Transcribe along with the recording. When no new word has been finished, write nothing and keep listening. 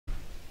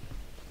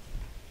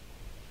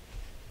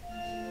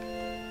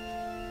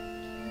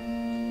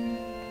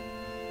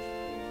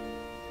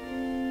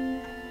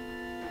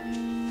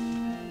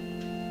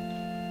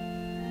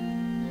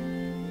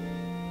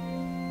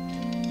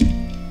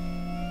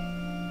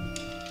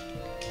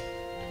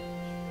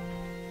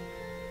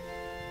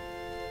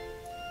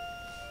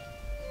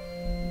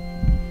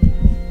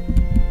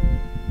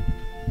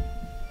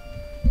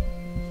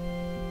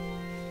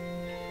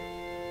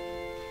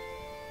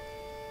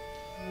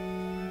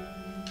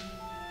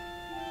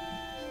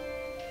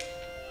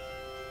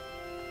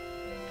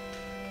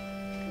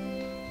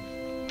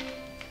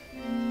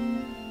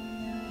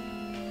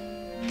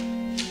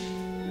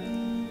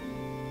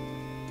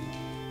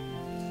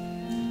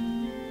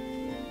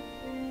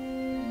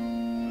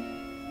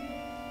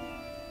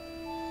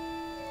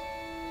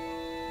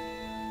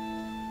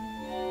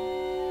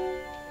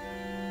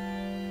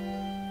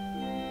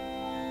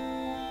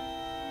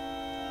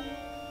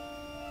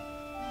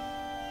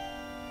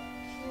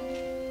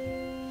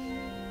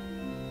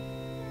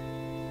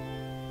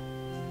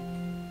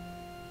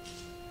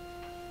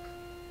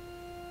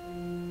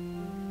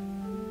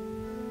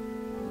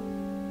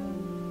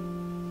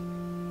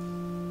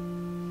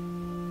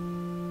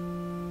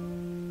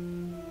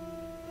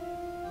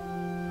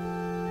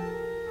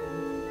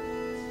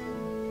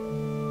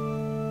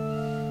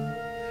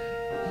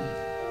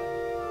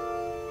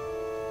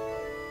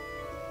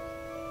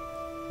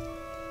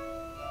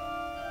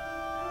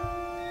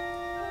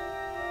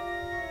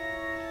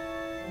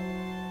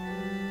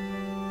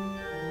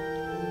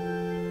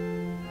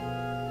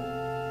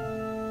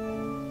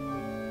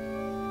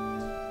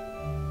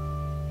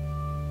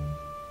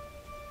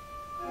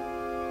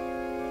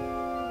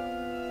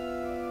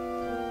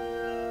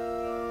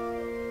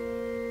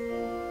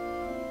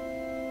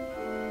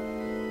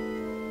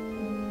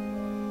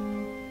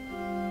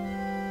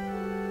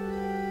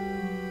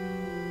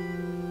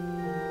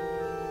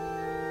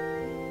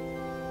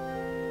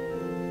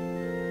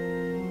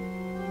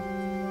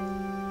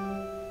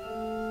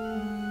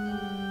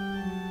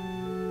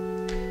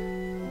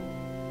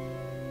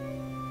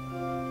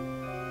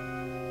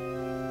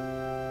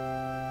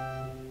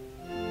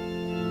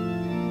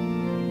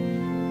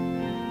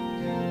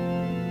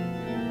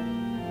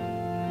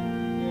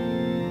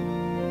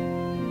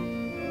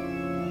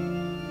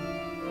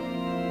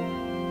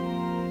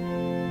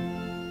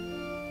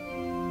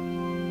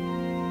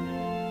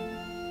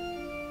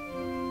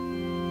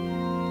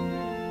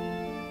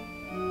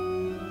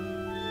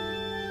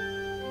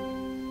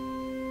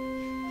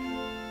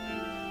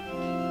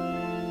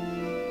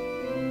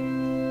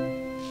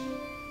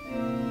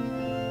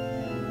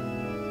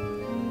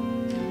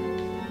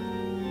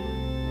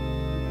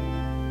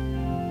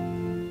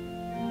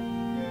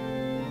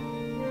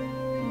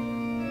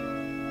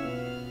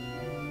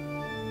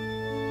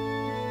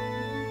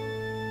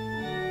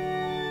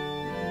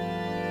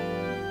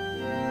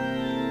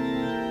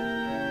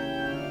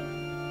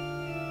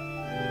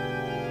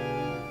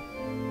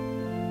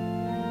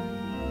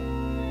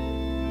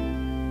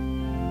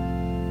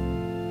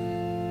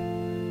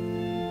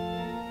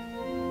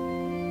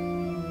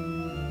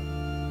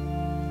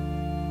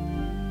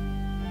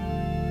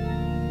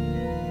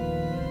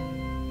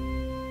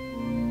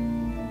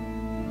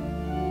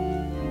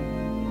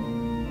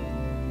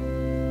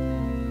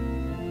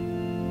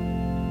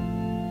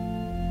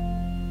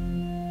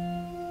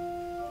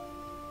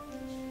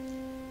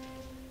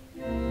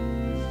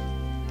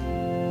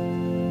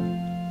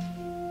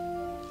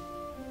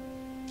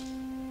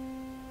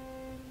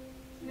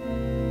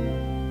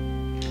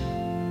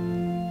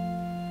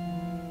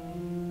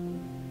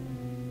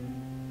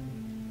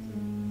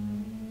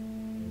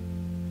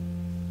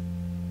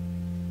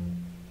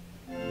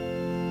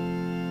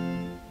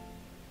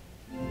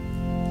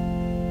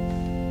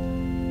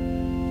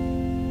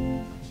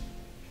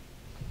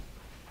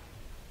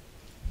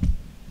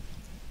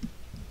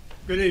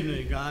Good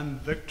evening. I'm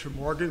Victor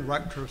Morgan,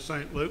 Rector of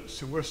St.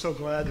 Luke's, and we're so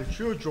glad that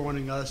you're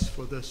joining us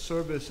for this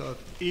service of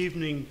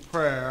evening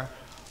prayer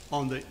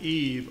on the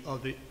eve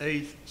of the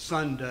 8th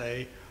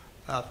Sunday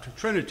after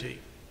Trinity.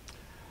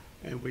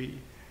 And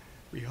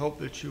we hope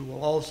that you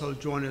will also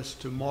join us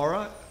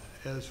tomorrow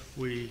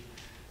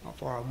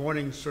for our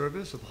morning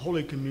service of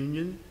Holy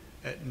Communion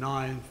at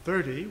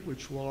 9:30,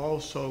 which will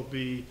also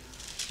be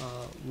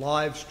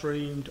live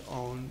streamed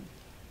on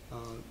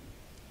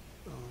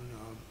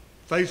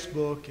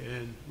Facebook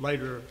and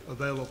later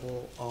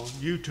available on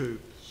YouTube.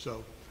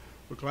 So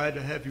we're glad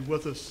to have you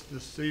with us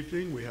this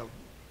evening. We have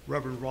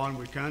Reverend Ron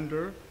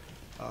Wikander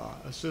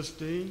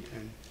assisting,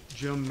 and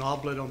Jim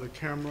Noblet on the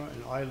camera,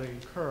 and Eileen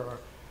Kerr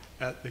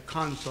at the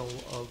console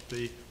of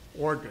the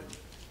organ.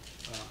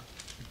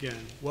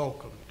 Again,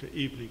 welcome to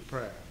evening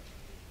prayer.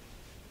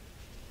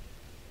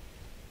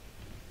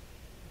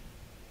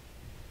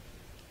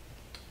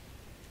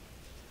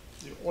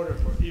 The order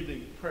for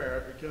evening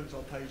prayer begins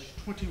on page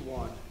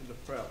 21 in the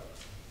preface.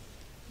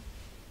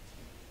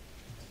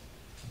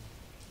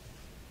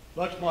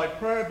 Let my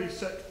prayer be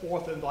set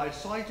forth in thy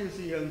sight as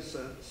the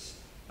incense,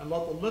 and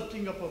let the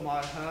lifting up of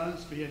my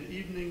hands be an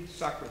evening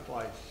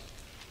sacrifice.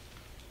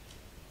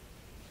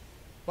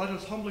 Let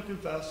us humbly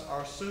confess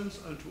our sins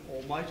unto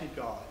Almighty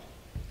God.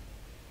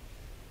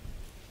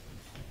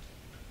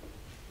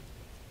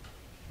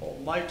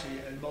 Almighty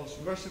and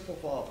most merciful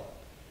Father,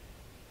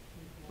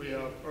 we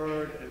have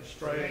erred and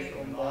strayed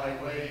from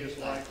thy ways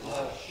like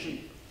lost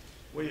sheep.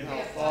 We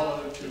have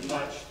followed too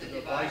much the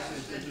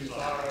devices and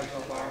desires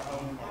of our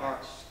own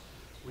hearts.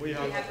 We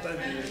have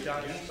offended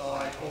against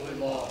thy holy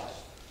laws.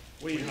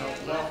 We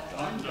have left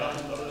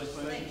undone those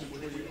things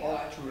which we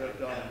ought to have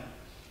done.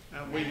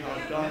 And we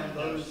have done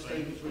those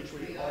things which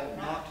we ought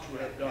not to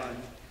have done.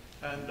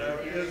 And there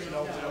is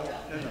no guilt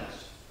in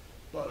us.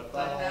 But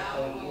thou,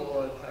 O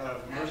Lord,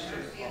 have mercy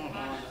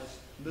upon us,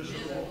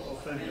 miserable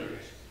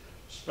offenders.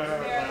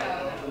 Spare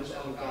thou those,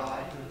 O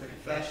God, who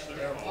confess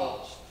their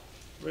faults.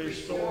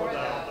 Restore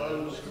thou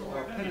those who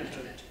are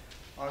penitent,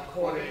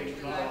 according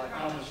to thy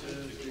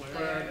promises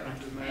declared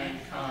unto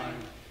mankind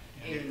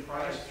in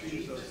Christ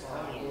Jesus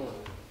our Lord.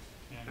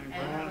 And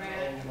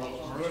grant, O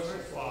most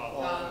merciful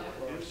Father,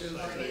 for his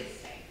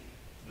sake,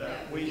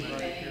 that we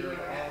may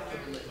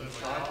hereafter live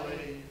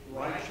godly,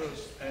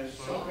 righteous, and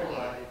sober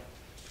life,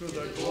 to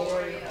the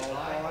glory of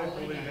thy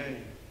holy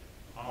name.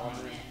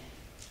 Amen.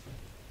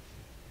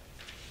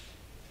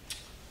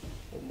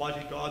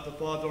 Almighty God, the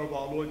Father of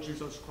our Lord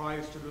Jesus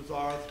Christ, who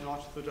desireth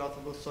not the death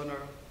of a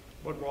sinner,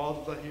 but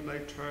rather that he may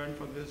turn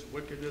from his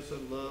wickedness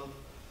and live,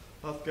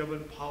 hath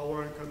given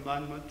power and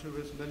commandment to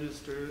his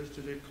ministers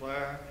to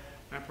declare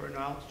and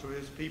pronounce to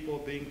his people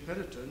being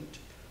penitent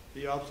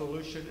the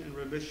absolution and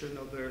remission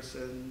of their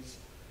sins.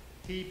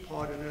 He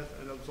pardoneth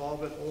and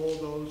absolveth all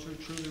those who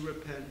truly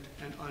repent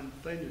and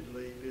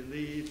unfeignedly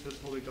believe his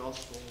holy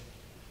gospel.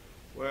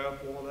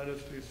 Wherefore let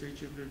us beseech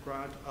him to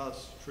grant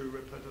us true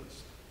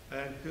repentance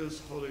and his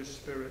Holy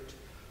Spirit,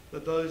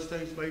 that those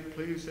things may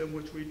please him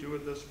which we do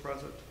in this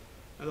present,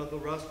 and that the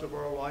rest of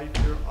our life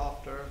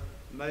hereafter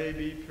may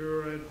be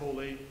pure and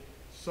holy,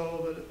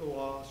 so that at the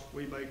last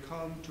we may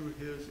come to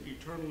his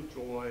eternal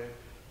joy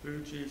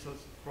through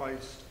Jesus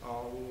Christ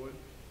our Lord.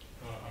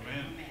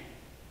 Amen.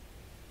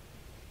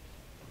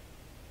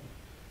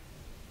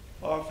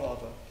 Our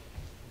Father,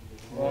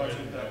 who art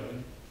in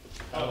heaven,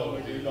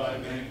 hallowed be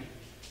thy name.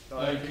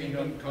 Thy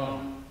kingdom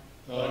come,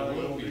 thy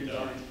will be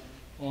done,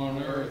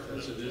 on earth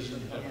as it is in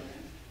heaven.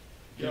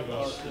 Give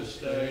us this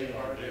day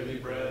our daily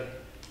bread,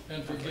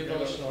 and forgive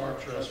us our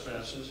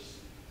trespasses,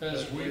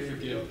 as we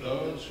forgive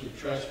those who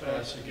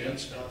trespass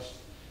against us.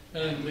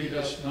 And lead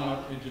us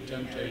not into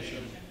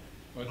temptation,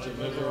 but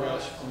deliver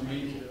us from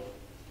evil.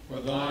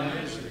 For thine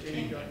is the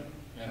kingdom,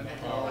 and the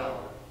power,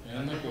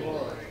 and the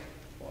glory,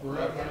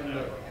 forever and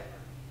ever.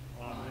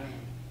 Amen.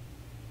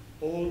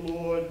 O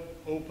Lord,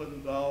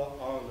 open thou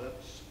our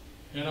lips,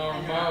 and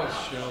our mouths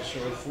shall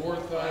show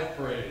forth thy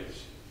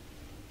praise.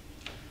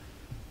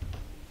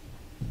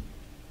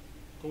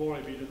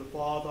 Glory be to the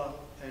Father,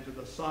 and to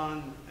the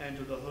Son, and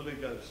to the Holy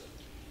Ghost.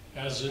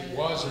 As it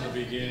was in the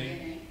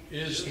beginning,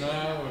 is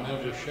now, and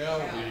ever shall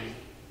be,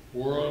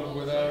 world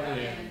without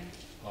end.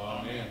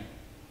 Amen.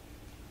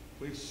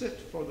 We sit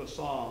for the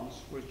Psalms,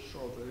 which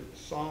are the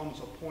Psalms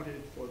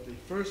appointed for the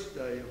first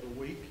day of the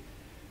week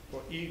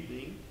for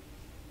evening,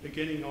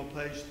 beginning on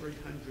page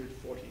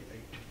 348.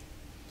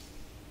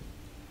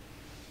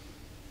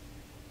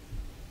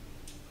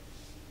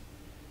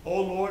 O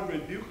Lord,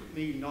 rebuke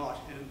me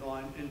not in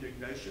thine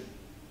indignation,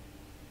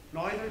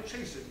 neither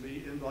chasten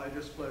me in thy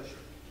displeasure.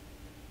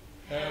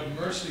 Have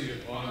mercy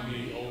upon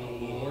me, O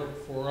Lord,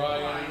 for I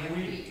am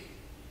weak.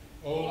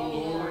 O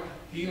Lord,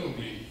 heal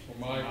me, for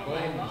my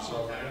bones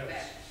are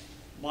vexed.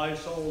 My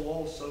soul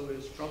also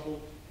is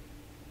troubled,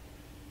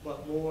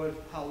 but Lord,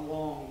 how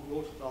long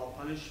wilt thou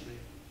punish me?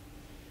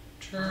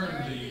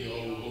 Turn thee,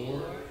 O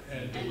Lord,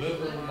 and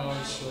deliver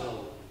my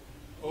soul.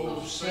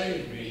 O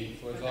save me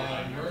for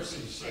thy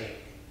mercy's sake.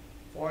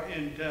 For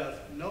in death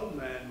no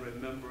man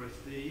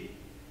remembereth thee,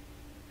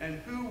 and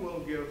who will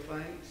give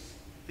thanks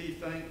thee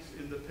thanks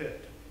in the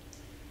pit.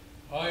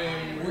 I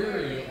am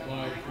weary of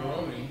my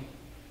groaning.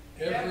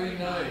 Every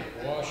night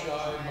wash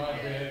I my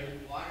bed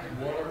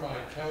and water my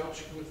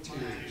couch with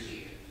tears.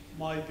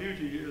 My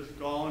beauty is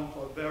gone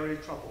for very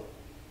trouble,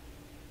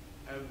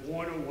 and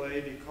worn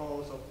away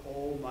because of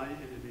all my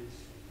enemies.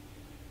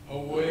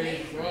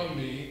 Away from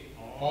me,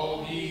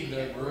 all ye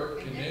that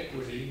work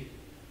iniquity,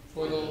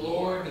 for the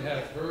Lord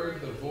hath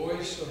heard the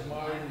voice of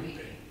my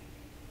weeping.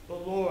 The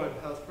Lord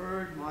hath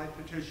heard my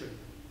petition.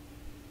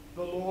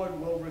 The Lord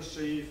will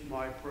receive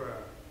my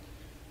prayer.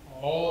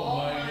 All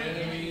mine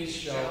enemies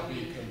shall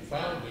be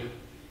confounded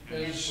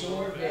and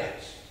sore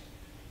vexed.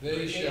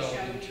 They shall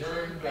be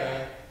turned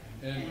back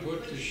and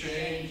put to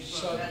shame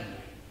suddenly.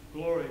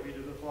 Glory be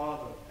to the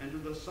Father, and to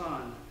the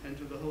Son, and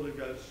to the Holy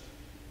Ghost.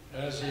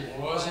 As it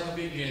was in the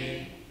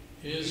beginning,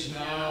 is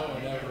now,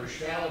 and ever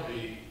shall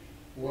be,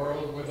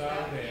 world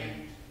without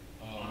end.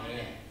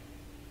 Amen.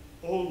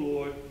 O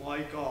Lord,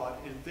 my God,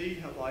 in thee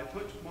have I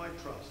put my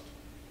trust.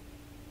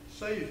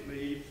 Save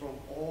me from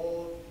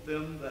all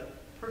them that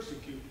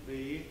persecute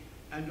me,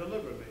 and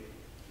deliver me.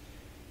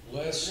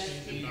 Lest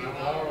he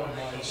devour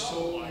my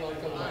soul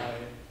like a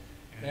lion,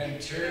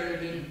 and tear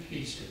it in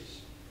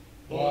pieces,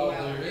 while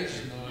there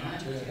is none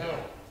to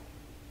help.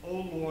 O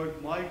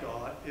Lord, my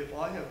God, if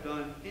I have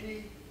done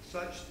any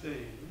such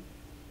thing,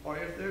 or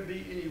if there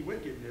be any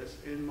wickedness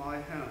in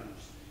my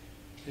hands,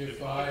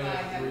 if I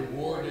have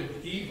rewarded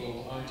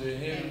evil unto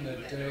him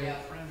that dealt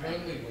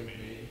friendly with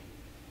me,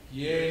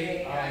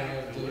 yea, I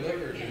have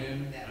delivered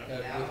him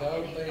that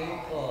without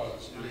laying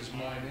cause is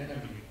mine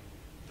enemy.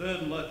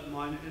 then let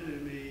mine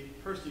enemy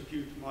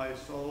persecute my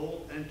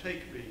soul and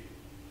take me.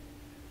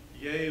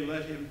 Yea,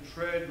 let him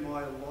tread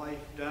my life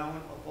down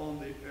upon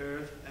the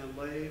earth, and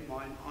lay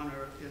mine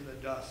honor in the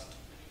dust.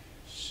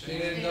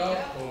 Stand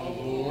up, O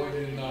Lord,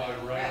 in thy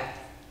wrath,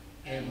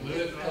 and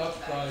lift up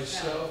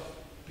thyself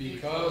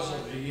because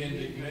of the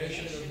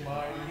indignation of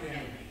mine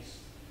enemies.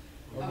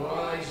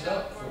 Arise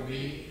up for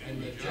me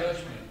in the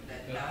judgment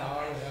that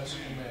thou hast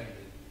commanded.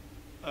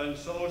 And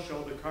so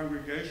shall the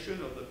congregation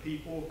of the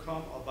people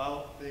come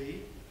about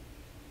thee.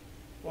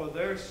 For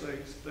their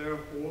sakes,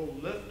 therefore,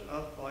 lift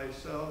up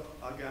thyself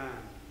again.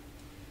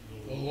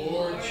 The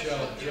Lord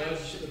shall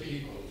judge the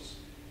peoples.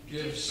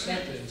 Give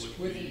sentence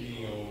with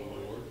me, O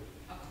Lord,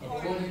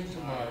 according to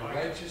my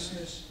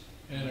righteousness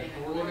and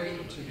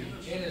according to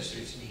the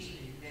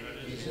innocency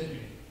that is in me.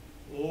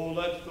 O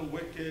let the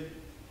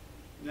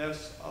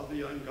wickedness of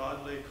the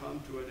ungodly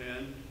come to an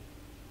end,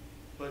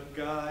 but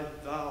guide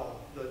thou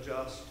the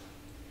just.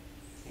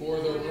 For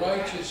the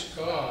righteous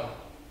God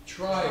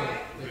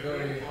trieth the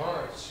very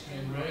hearts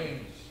and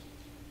reins.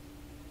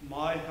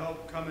 My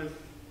help cometh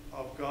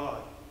of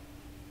God,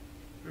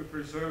 who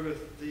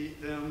preserveth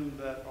them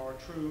that are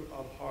true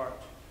of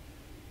heart.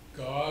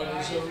 God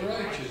is a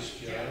righteous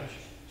judge,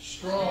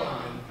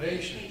 strong and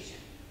patient,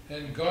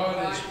 and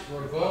God is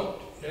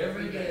provoked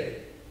every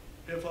day.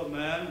 If a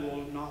man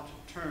will not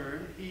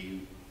turn,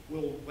 he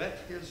will whet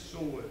his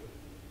sword.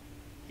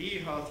 He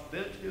hath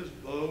bent his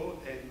bow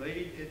and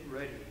made it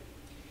ready.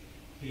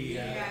 He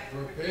hath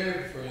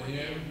prepared for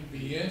him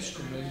the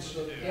instruments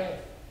of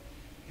death.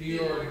 He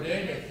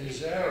ordaineth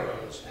his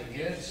arrows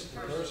against the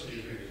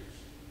persecutors.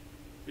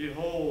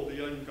 Behold,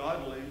 the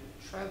ungodly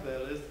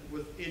travaileth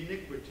with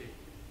iniquity.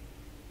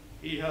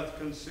 He hath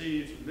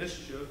conceived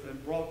mischief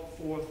and brought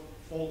forth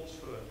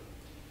falsehood.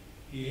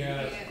 He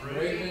hath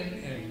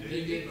graven and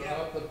digged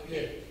up a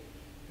pit,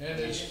 and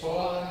is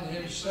fallen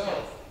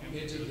himself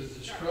into the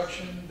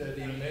destruction that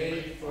he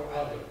made for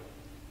other.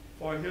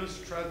 For his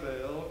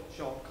travail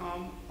shall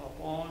come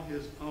upon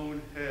his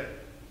own head,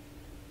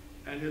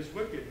 and his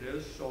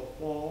wickedness shall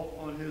fall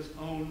on his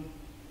own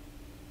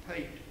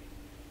pate.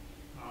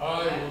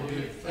 I will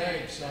give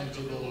thanks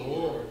unto the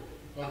Lord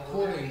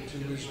according to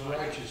his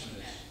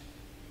righteousness,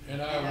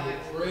 and I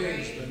will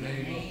praise the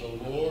name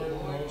of the Lord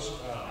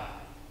Most High.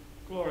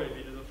 Glory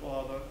be to the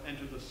Father, and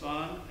to the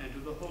Son, and to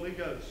the Holy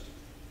Ghost.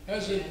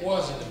 As it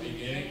was in the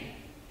beginning,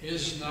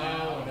 is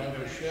now, and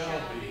ever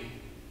shall be,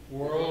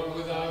 world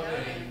without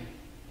end.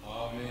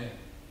 Amen.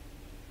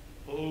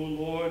 O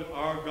Lord,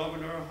 our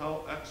governor,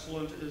 how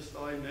excellent is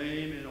thy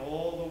name in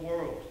all the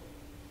world.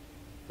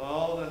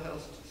 Thou that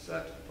hast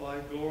set thy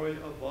glory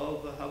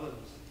above the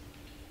heavens.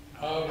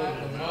 Out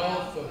of the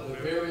mouth of the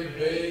very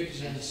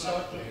babes and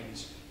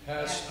sucklings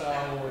hast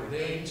thou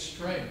ordained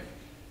strength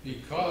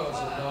because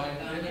of thine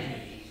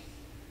enemies,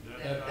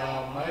 that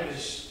thou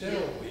mightest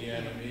still the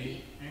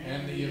enemy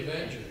and the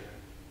avenger.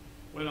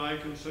 When I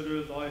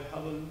consider thy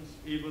heavens,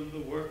 even the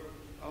work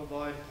of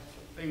thy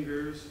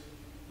fingers,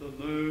 the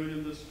moon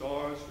and the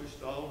stars which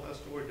thou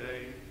hast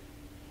ordained.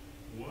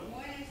 What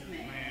is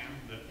man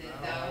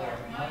that Thou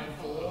art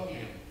mindful of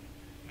him,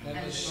 and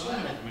the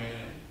Son of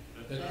Man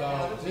that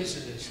thou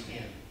visitest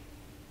him.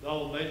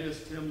 Thou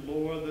madest him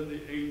lower than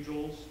the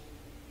angels,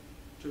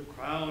 to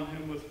crown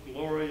him with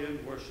glory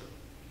and worship.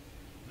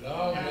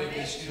 Thou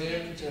makest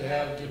him to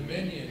have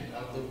dominion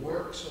of the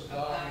works of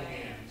thy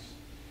hands,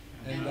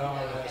 and thou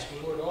hast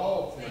put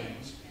all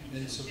things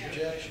in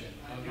subjection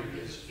under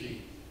his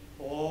feet.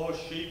 all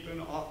sheep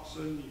and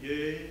oxen,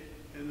 yea,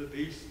 and the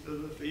beasts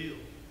of the field,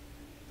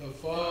 the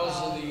fowls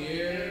of the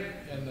air,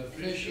 and the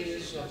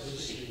fishes of the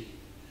sea,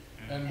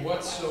 and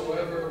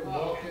whatsoever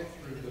walketh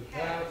through the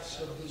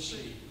paths of the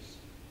seas.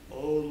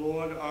 O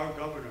Lord our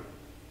governor,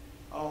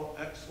 how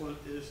excellent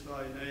is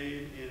thy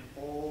name in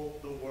all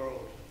the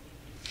world.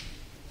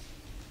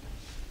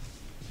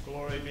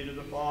 Glory be to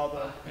the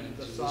Father, and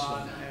to the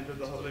Son, and to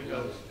the Holy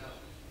Ghost.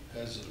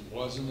 As it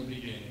was in the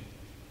beginning,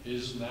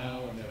 is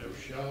now, and ever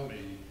shall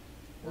be,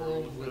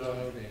 world without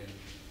end.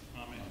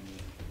 Amen.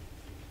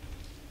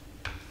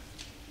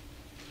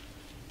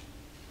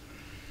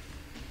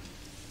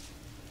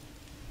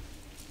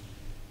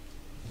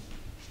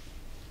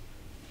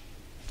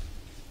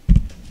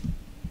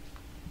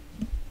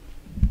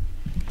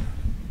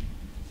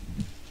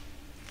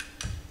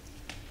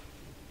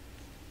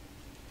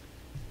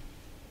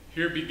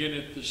 Here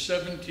beginneth the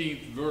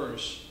 17th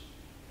verse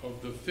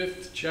of the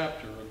 5th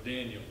chapter of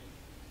Daniel.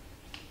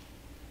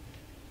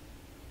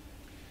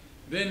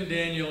 Then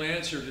Daniel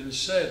answered and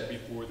said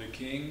before the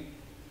king,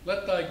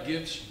 Let thy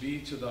gifts be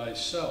to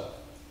thyself,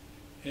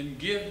 and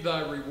give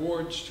thy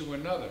rewards to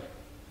another.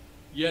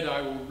 Yet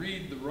I will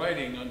read the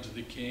writing unto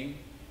the king,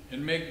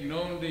 and make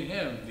known to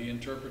him the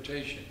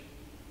interpretation.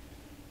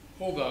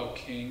 O thou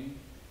king,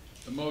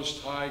 the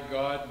most high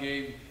God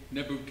gave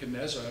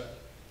Nebuchadnezzar,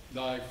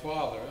 thy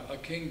father, a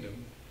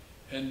kingdom,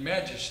 and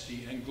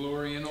majesty, and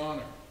glory, and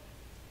honor.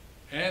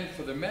 And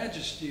for the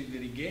majesty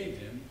that he gave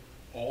him,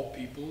 all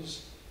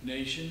peoples,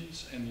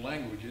 nations, and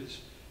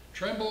languages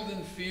trembled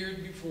and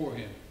feared before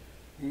him,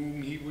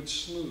 whom he would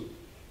slew,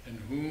 and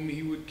whom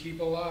he would keep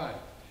alive,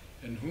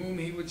 and whom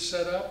he would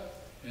set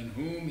up, and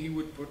whom he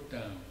would put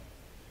down.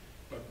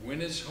 But when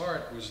his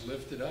heart was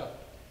lifted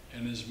up,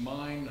 and his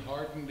mind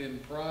hardened in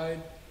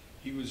pride,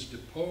 he was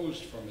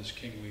deposed from his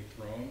kingly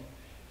throne,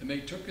 and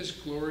they took his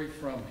glory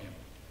from him.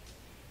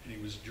 And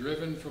he was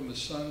driven from the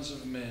sons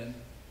of men,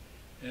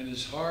 and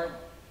his heart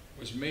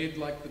was made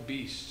like the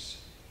beasts,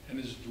 and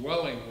his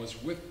dwelling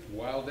was with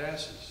wild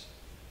asses.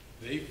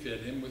 They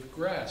fed him with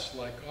grass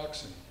like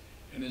oxen,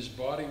 and his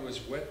body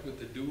was wet with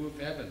the dew of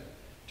heaven,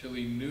 till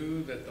he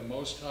knew that the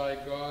Most High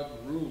God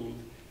ruled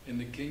in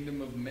the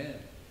kingdom of men,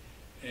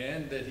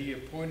 and that he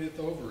appointeth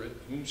over it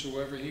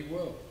whomsoever he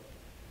will.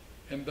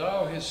 And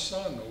thou, his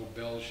son, O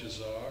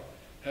Belshazzar,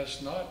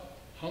 hast not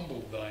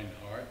humbled thine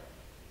heart,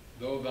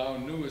 though thou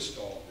knewest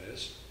all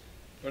this,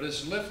 but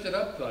hast lifted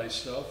up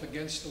thyself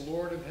against the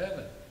Lord of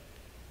heaven.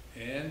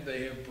 And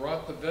they have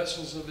brought the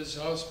vessels of his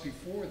house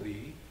before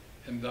thee,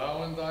 and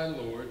thou and thy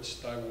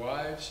lords, thy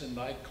wives and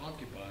thy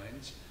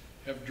concubines,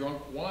 have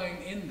drunk wine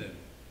in them.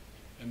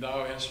 And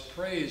thou hast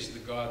praised the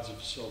gods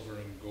of silver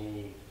and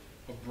gold,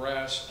 of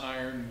brass,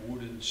 iron,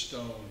 wood, and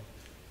stone,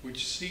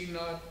 which see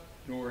not,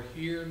 nor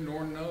hear,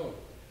 nor know.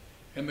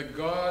 And the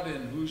God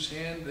in whose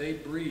hand they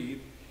breathe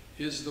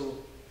is the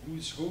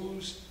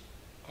whose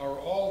are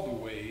all the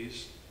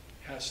ways,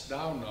 hast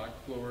thou not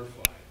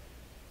glorified.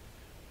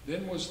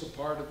 Then was the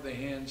part of the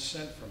hand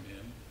sent from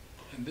him,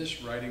 and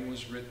this writing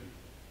was written.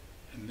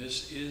 And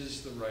this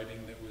is the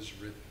writing that was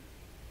written.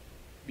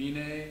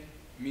 Mene,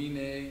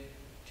 mene,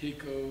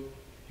 tekel,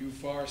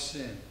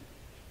 upharsin.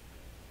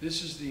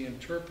 This is the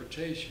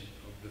interpretation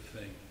of the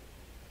thing.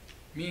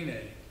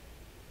 Mene,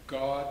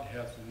 God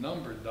hath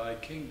numbered thy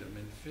kingdom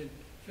and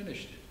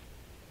finished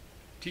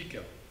it.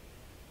 Tekel,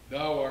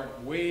 thou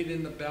art weighed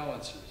in the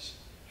balances,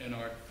 and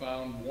art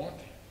found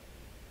wanting.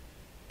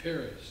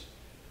 Peres,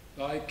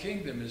 thy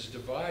kingdom is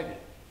divided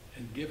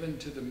and given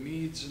to the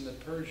Medes and the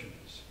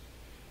Persians.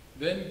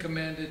 Then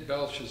commanded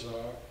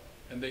Belshazzar,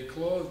 and they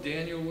clothed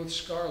Daniel with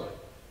scarlet,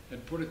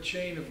 and put a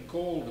chain of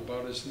gold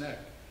about his neck,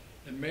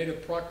 and made a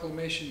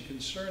proclamation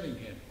concerning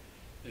him,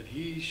 that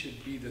he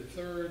should be the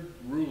third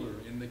ruler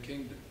in the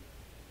kingdom.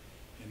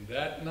 In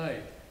that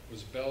night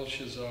was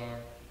Belshazzar,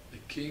 the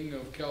king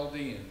of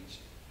Chaldeans,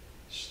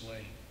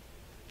 slain.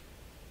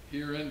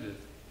 Here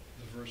endeth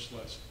the first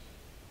lesson.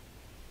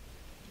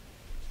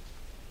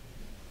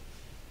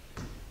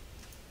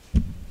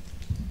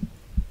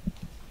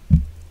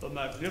 The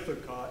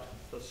Magnificat,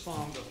 the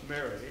Song of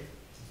Mary,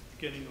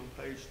 beginning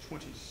on page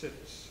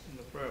 26 in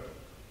the prayer book.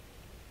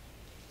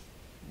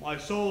 My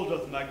soul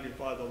doth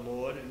magnify the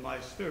Lord, and my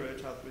spirit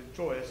hath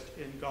rejoiced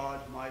in God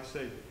my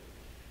Savior.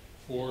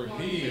 For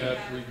he hath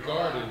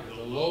regarded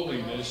the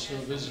lowliness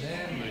of his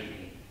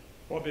handmaiden.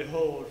 For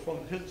behold,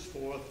 from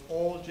henceforth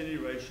all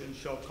generations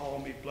shall call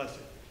me blessed.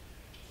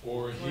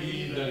 For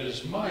he that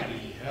is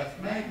mighty hath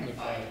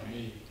magnified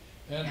me,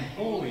 and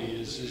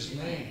holy is his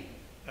name.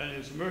 And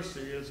his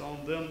mercy is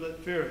on them that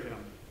fear him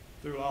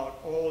throughout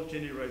all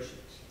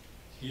generations.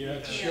 He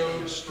hath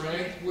showed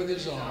strength with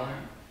his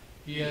arm.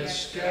 He hath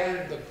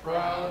scattered the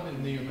proud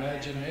in the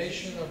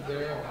imagination of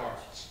their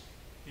hearts.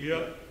 He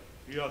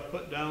hath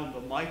put down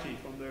the mighty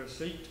from their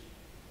seat,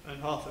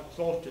 and hath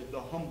exalted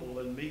the humble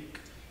and meek.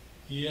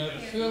 He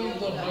hath filled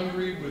the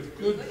hungry with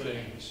good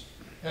things,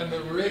 and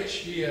the rich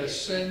he hath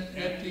sent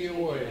empty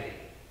away.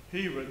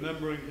 He,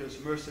 remembering his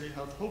mercy,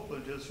 hath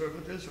opened his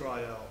servant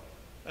Israel,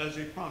 as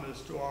he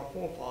promised to our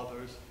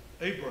forefathers,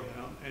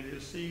 Abraham and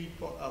his seed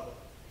forever.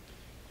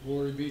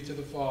 Glory be to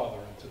the Father,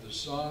 and to the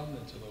Son,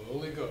 and to the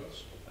Holy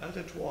Ghost. As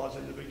it was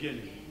in the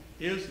beginning,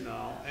 is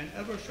now, and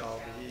ever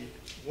shall be,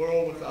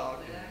 world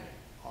without end.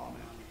 Amen.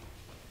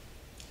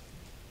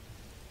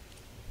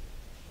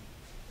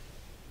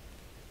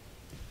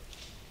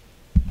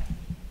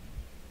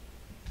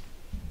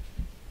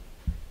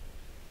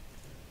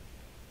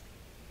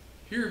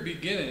 Here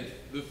beginneth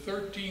the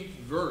 13th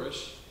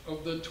verse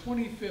of the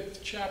 25th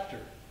chapter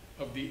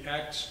of the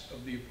Acts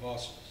of the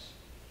Apostles.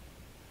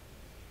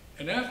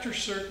 And after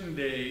certain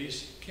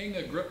days, King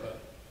Agrippa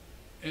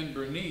and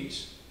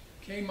Bernice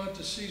came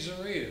unto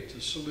Caesarea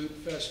to salute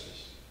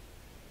Festus.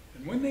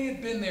 And when they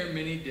had been there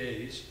many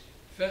days,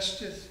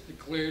 Festus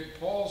declared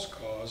Paul's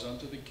cause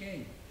unto the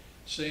king,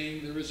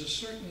 saying, There is a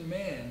certain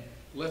man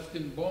left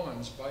in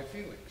bonds by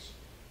Felix,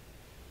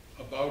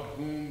 about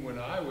whom, when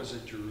I was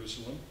at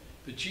Jerusalem,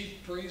 the chief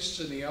priests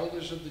and the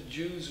elders of the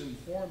Jews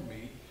informed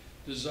me,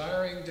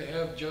 desiring to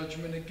have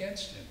judgment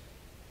against him.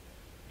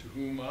 To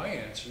whom I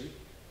answered,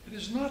 It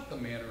is not the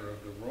manner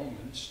of the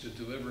Romans to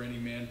deliver any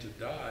man to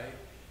die,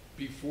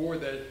 before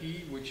that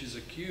he which is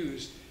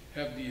accused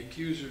have the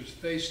accusers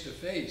face to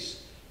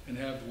face, and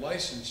have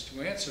license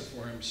to answer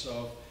for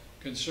himself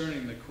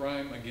concerning the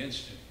crime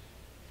against him.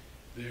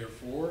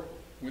 Therefore,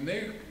 when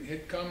they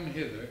had come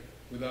hither,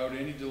 without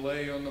any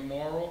delay on the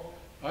morrow,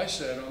 I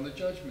sat on the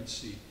judgment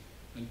seat,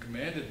 and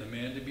commanded the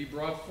man to be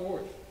brought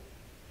forth,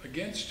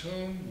 against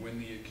whom, when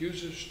the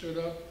accusers stood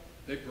up,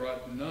 they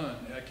brought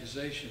none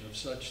accusation of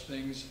such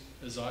things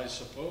as I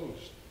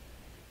supposed,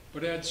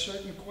 but had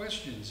certain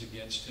questions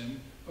against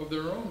him of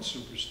their own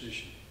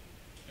superstition,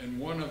 and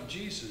one of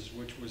Jesus,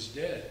 which was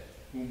dead,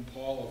 whom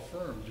Paul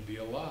affirmed to be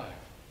alive.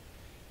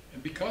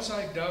 And because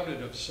I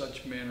doubted of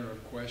such manner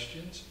of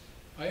questions,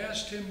 I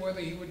asked him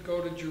whether he would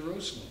go to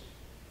Jerusalem,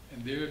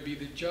 and there be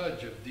the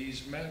judge of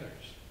these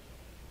matters.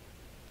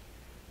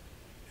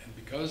 And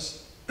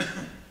because,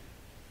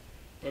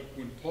 but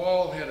when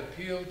Paul had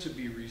appealed to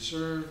be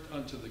reserved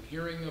unto the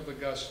hearing of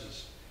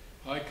Augustus,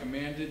 I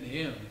commanded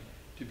him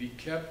to be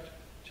kept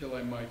till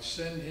I might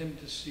send him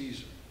to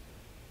Caesar.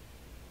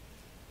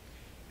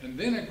 And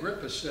then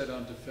Agrippa said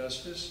unto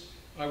Festus,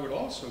 I would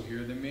also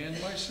hear the man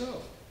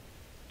myself.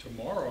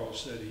 Tomorrow,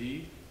 said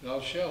he,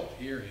 thou shalt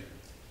hear him.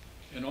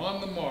 And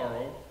on the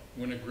morrow,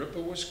 when Agrippa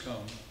was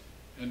come,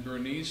 and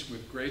Bernice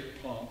with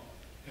great pomp,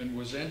 and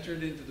was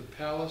entered into the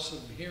palace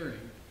of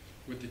hearing,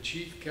 with the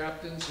chief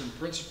captains and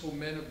principal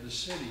men of the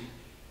city,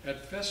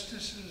 at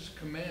Festus's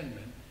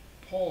commandment,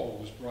 Paul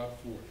was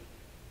brought forth.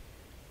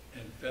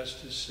 And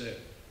Festus said,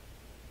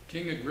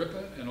 King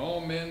Agrippa, and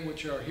all men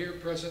which are here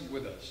present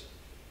with us,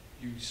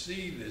 you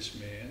see this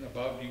man,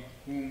 about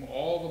whom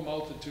all the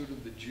multitude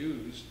of the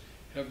Jews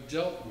have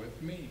dealt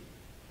with me,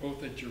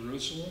 both at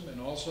Jerusalem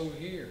and also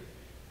here,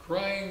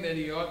 crying that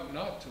he ought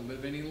not to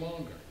live any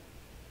longer.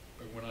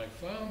 But when I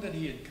found that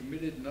he had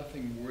committed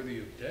nothing worthy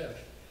of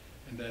death,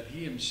 and that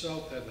he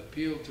himself hath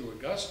appealed to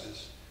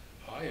Augustus,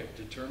 I have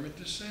determined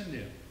to send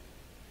him,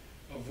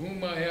 of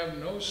whom I have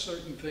no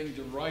certain thing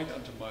to write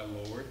unto my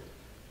Lord,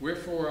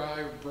 wherefore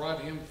I have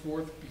brought him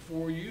forth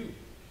before you,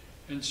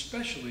 and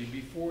specially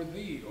before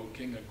thee, O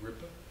King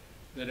Agrippa,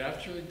 that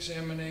after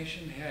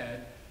examination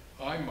had,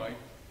 I might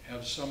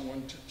have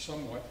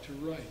somewhat to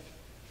write.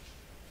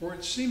 For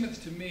it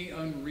seemeth to me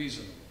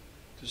unreasonable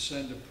to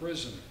send a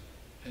prisoner,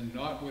 and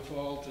not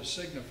withal to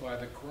signify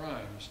the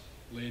crimes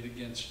laid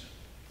against him.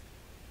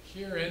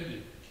 Here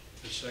ended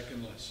the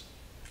second lesson.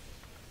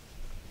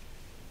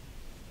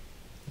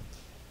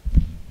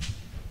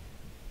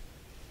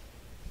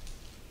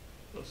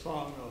 The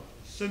song of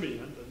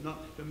Simeon, the Nunc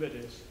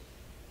Dimittis,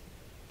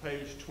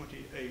 page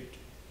 28.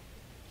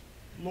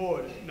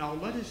 Lord, now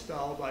lettest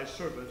thou thy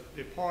servant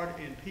depart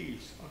in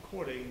peace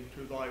according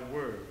to thy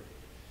word.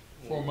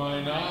 For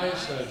mine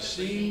eyes have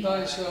seen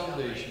thy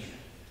salvation,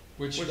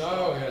 which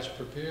thou hast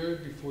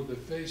prepared before the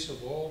face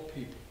of all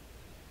people,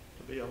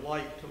 to be a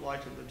light to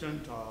lighten the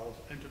Gentiles,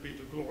 and to be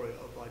the glory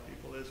of thy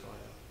people Israel.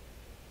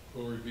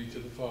 Glory be to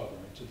the Father,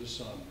 and to the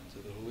Son, and to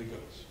the Holy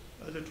Ghost.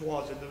 As it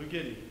was in the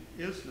beginning,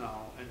 is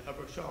now, and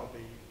ever shall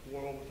be,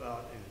 world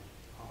without end.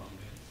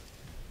 Amen.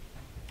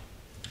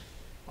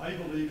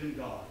 I believe in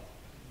God,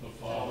 The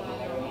Father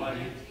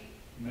Almighty,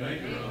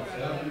 maker of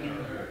heaven and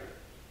earth,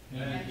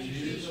 and in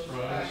Jesus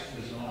Christ,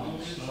 his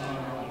only Son,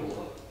 our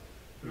Lord,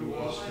 who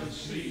was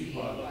conceived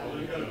by the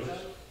Holy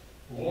Ghost,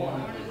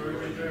 born of the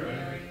Virgin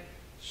Mary,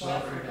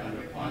 suffered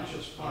under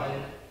Pontius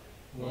Pilate,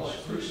 was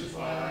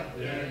crucified,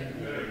 dead,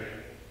 and buried.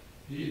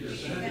 He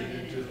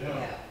descended into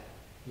hell.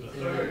 The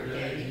third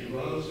day he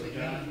rose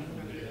again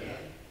from the dead.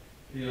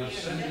 He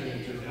ascended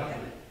into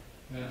heaven,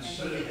 and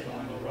sitteth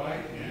on the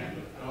right hand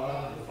of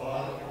God the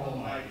Father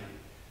Almighty.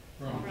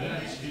 From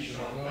thence he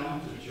shall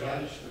come to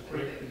judge the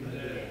quick and the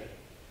dead.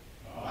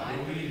 I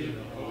believe in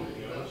the Holy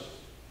Ghost,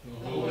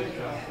 the Holy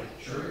Catholic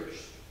Church,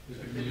 the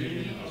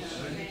communion of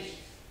saints,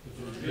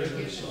 the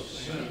forgiveness of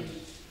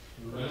sins,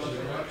 the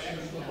resurrection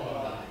of the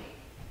body,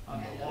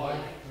 and the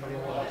life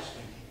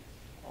everlasting.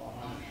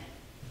 Amen.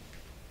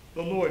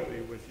 the Lord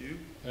be with you.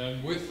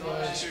 And with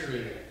thy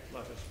spirit.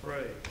 Let us pray.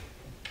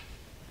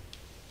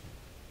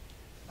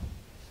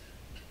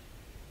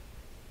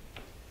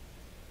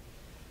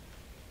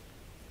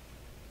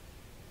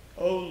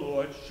 O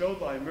Lord, show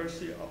thy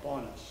mercy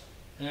upon us.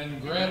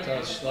 and grant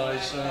us thy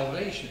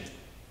salvation.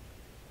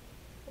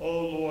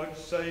 O Lord,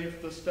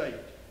 save the state.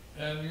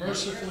 And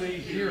mercifully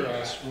hear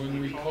us when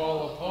we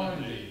call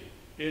upon thee,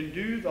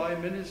 Endue thy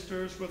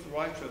ministers with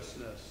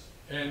righteousness.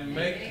 and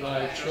make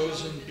thy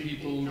chosen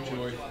people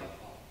joyful.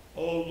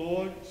 O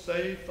Lord,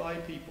 save thy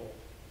people.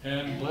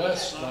 And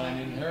bless thine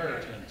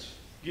inheritance.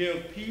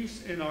 Give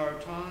peace in our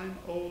time,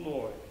 O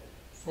Lord.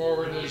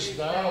 For it is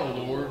thou,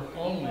 Lord,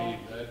 only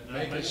that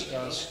makest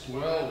us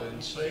dwell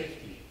in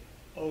safety.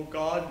 O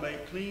God,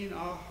 make clean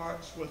our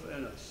hearts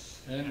within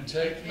us. And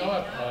take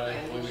not thy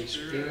Holy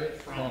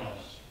Spirit from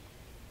us.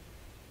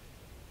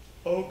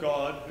 O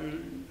God,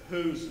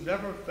 whose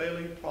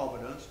never-failing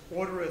providence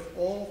ordereth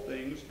all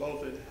things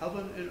both in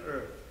heaven and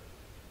earth,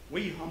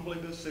 we humbly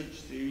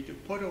beseech thee to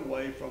put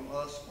away from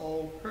us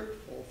all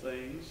hurtful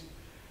things,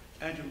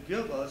 and to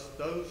give us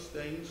those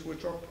things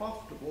which are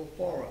profitable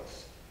for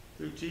us,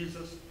 through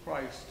Jesus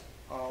Christ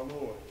our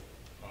Lord.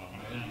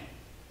 Amen.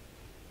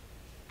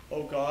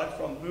 O God,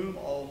 from whom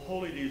all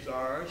holy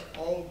desires,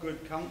 all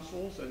good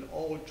counsels, and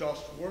all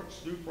just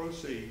works do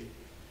proceed,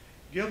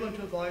 give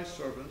unto thy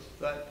servants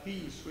that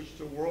peace which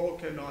the world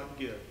cannot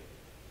give,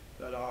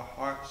 that our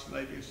hearts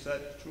may be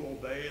set to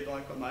obey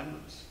thy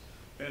commandments,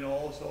 and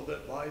also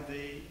that by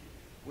thee,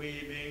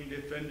 we being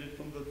defended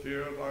from the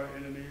fear of our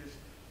enemies,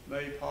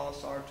 may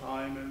pass our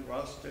time in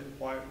rest and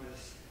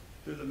quietness,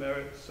 through the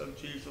merits of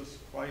Jesus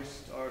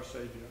Christ our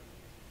Savior.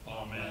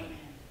 Amen.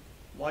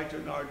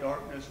 Lighten our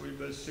darkness, we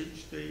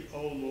beseech thee,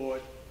 O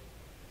Lord,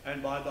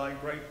 and by thy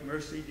great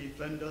mercy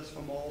defend us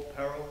from all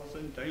perils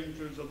and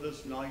dangers of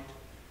this night,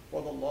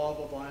 for the love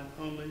of thine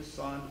only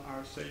Son,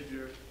 our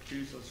Savior,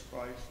 Jesus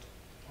Christ.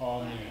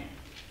 Amen.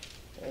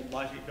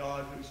 Almighty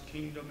God, whose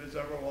kingdom is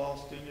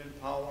everlasting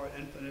and power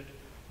infinite,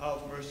 have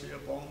mercy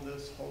upon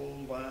this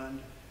whole land,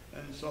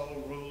 and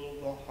so rule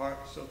the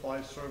hearts of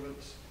thy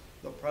servants,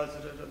 the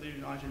President of the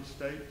United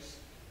States,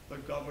 the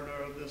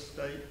Governor of this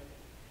state,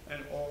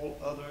 and all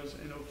others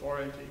in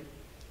authority,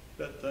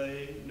 that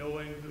they,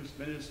 knowing whose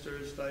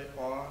ministers they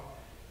are,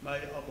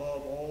 may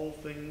above all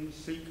things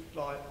seek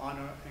thy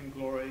honor and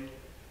glory,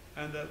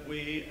 and that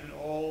we and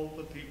all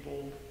the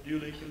people,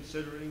 duly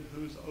considering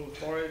whose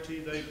authority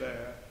they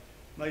bear,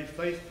 may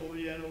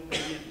faithfully and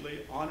obediently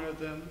honor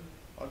them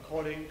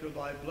according to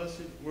thy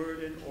blessed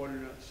word and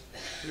ordinance,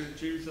 through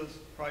Jesus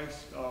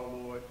Christ our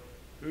Lord,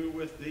 who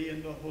with thee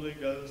and the Holy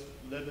Ghost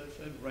liveth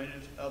and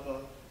reigneth ever,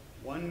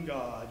 one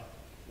God,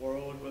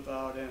 world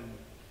without end.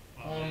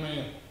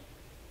 Amen.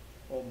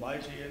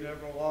 Almighty and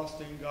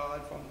everlasting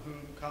God, from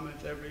whom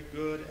cometh every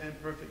good and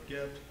perfect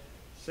gift,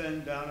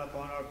 send down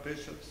upon our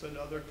bishops and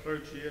other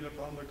clergy and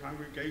upon the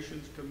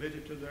congregations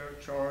committed to their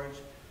charge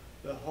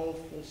the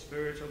healthful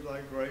spirit of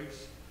thy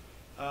grace,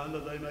 and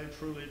that they may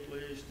truly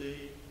please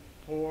thee.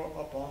 Pour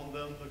upon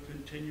them the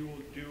continual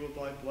dew of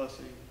thy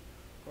blessing.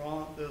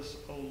 Grant this,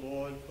 O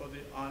Lord, for the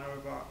honor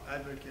of our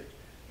advocate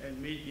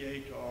and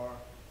mediator,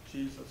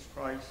 Jesus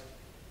Christ.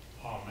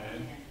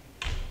 Amen.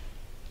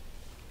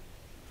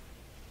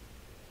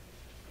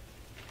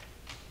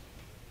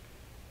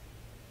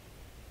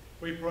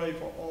 We pray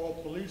for all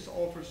police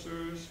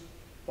officers,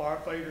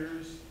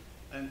 firefighters,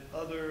 and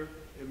other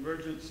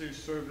emergency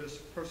service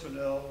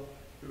personnel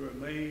who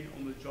remain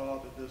on the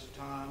job at this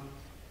time.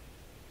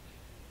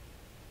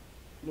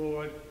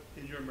 Lord,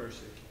 in your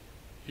mercy.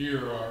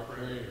 Hear our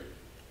prayer.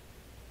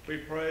 We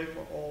pray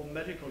for all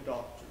medical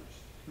doctors,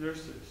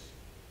 nurses,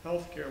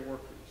 healthcare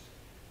workers,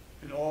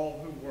 and all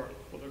who work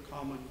for the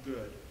common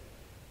good.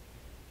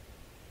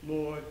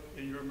 Lord,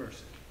 in your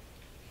mercy.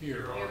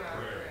 Hear our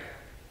prayer.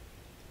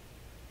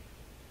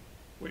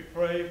 We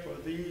pray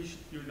for these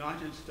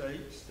United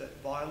States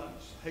that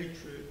violence,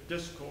 hatred,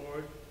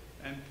 discord,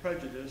 and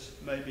prejudice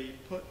may be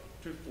put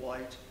to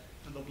flight,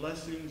 and the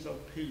blessings of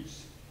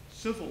peace,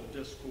 civil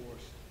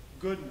discourse,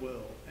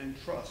 goodwill, and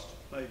trust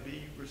may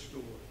be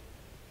restored.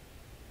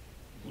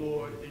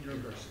 Lord, in your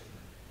mercy.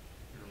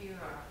 Hear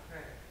our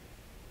prayer.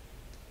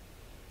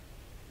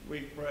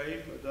 We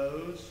pray for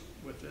those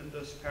within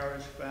this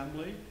parish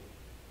family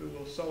who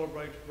will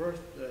celebrate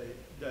birthday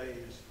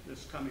days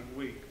this coming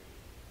week.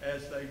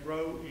 As they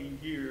grow in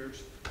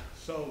years,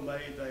 so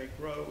may they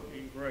grow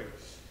in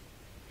grace.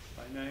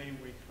 By name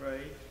we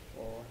pray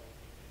for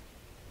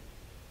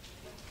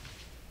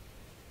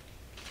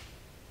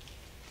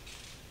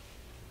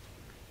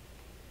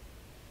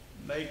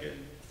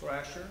Megan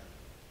Thrasher,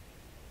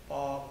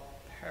 Bob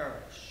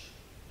Parrish.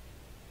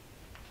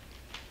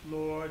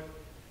 Lord,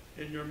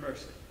 in your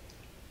mercy.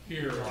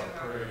 Hear our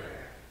prayer.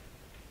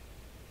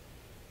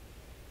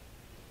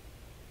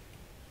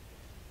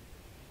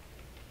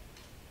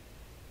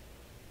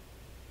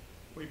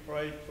 We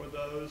pray for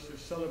those who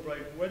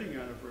celebrate wedding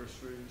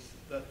anniversaries,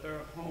 that their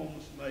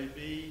homes may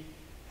be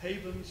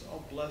havens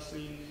of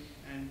blessing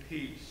and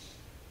peace.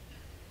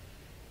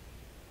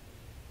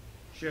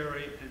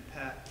 Sherry and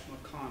Pat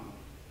McConnell.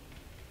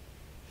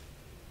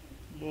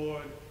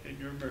 Lord, in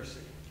your mercy.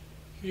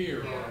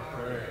 Hear our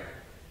prayer.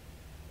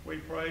 We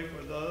pray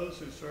for those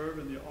who serve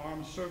in the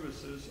armed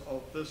services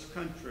of this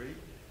country,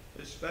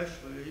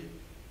 especially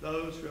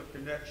those who have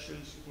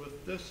connections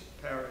with this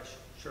parish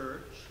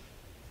church: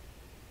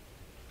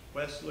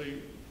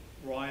 Wesley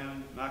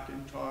Ryan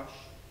McIntosh,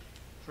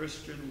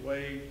 Christian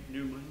Wade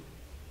Newman,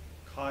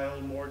 Kyle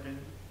Morgan,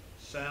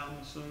 Sam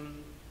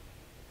Soon,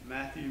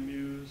 Matthew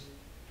Muse,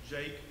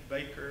 Jake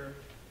Baker,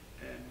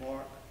 and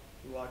Mark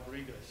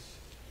Rodriguez.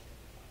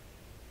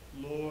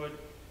 Lord,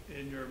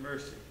 in your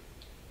mercy,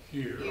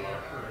 Hear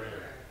our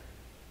prayer.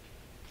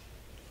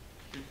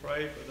 we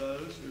pray for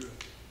those who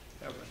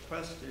have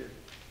requested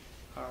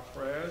our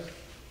prayers.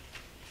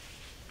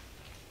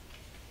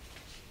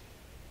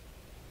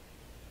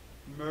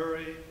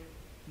 Murray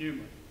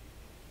Newman,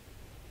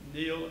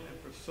 Neil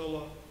and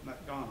Priscilla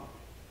McDonald,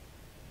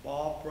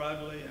 Bob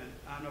Bradley and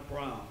Anna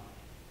Brown,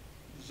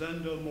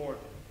 Zenda Morgan,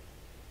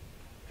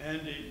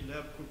 Andy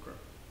Lebkucher,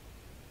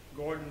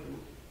 Gordon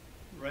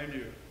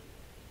Rainier,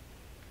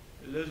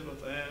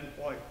 Elizabeth Ann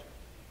White,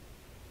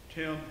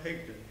 Tim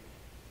Higdon,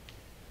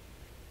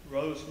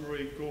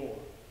 Rosemarie Gore,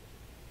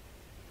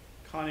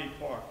 Connie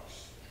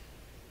Parks,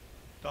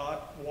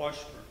 Dot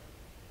Washburn,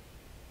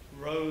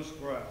 Rose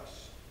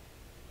Grass,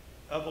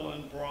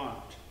 Evelyn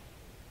Bryant,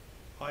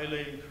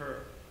 Eileen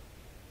Kerr,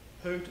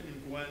 Hoot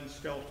and Gwen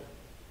Skelton,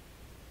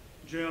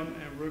 Jim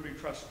and Ruby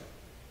Truscott,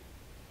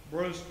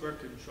 Bruce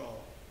Brickenshaw,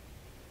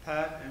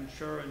 Pat and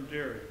Sharon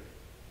Deary,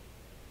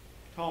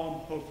 Tom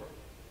Hofer,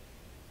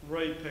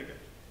 Ray Piggott,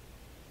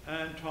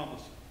 Ann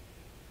Thomason,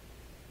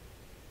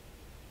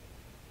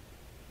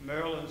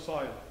 Marilyn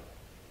Seiler,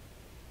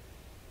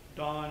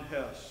 Don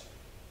Hess,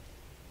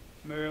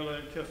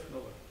 Marilyn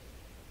Kiffmiller,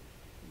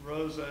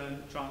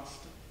 Roseanne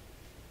Johnston,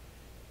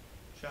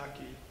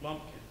 Jackie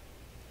Lumpkin.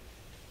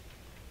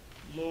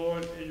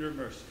 Lord, in your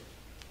mercy,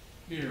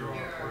 Hear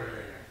our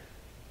prayer.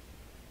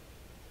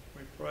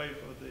 we pray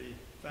for the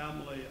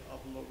family of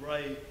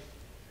Lorraine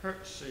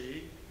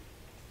Hertzey,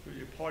 who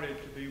departed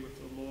to be with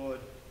the Lord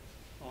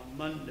on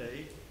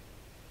Monday.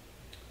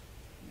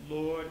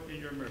 Lord,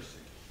 in your mercy,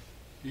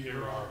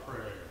 Hear our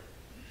prayer.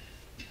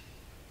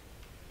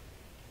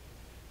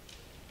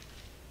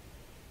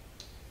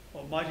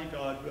 Almighty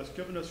God, who has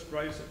given us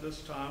grace at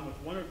this time with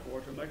one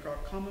accord to make our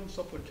common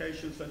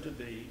supplications unto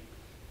thee,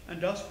 and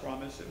dost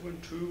promise that when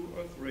 2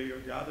 or 3 are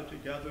gathered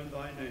together in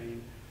thy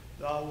name,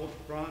 thou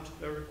wilt grant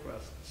their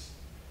requests.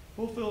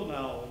 Fulfill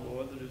now, O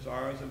Lord, the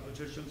desires and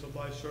petitions of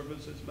thy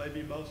servants as may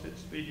be most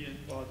expedient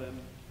for them,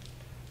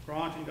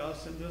 granting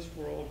us in this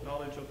world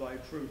knowledge of thy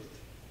truth,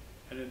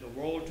 and in the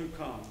world to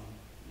come,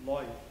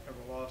 life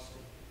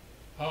everlasting.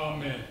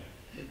 Amen.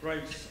 The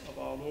grace of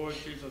our Lord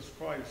Jesus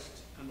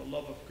Christ and the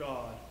love of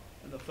God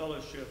and the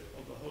fellowship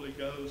of the Holy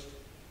Ghost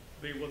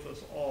be with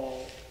us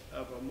all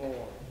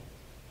evermore.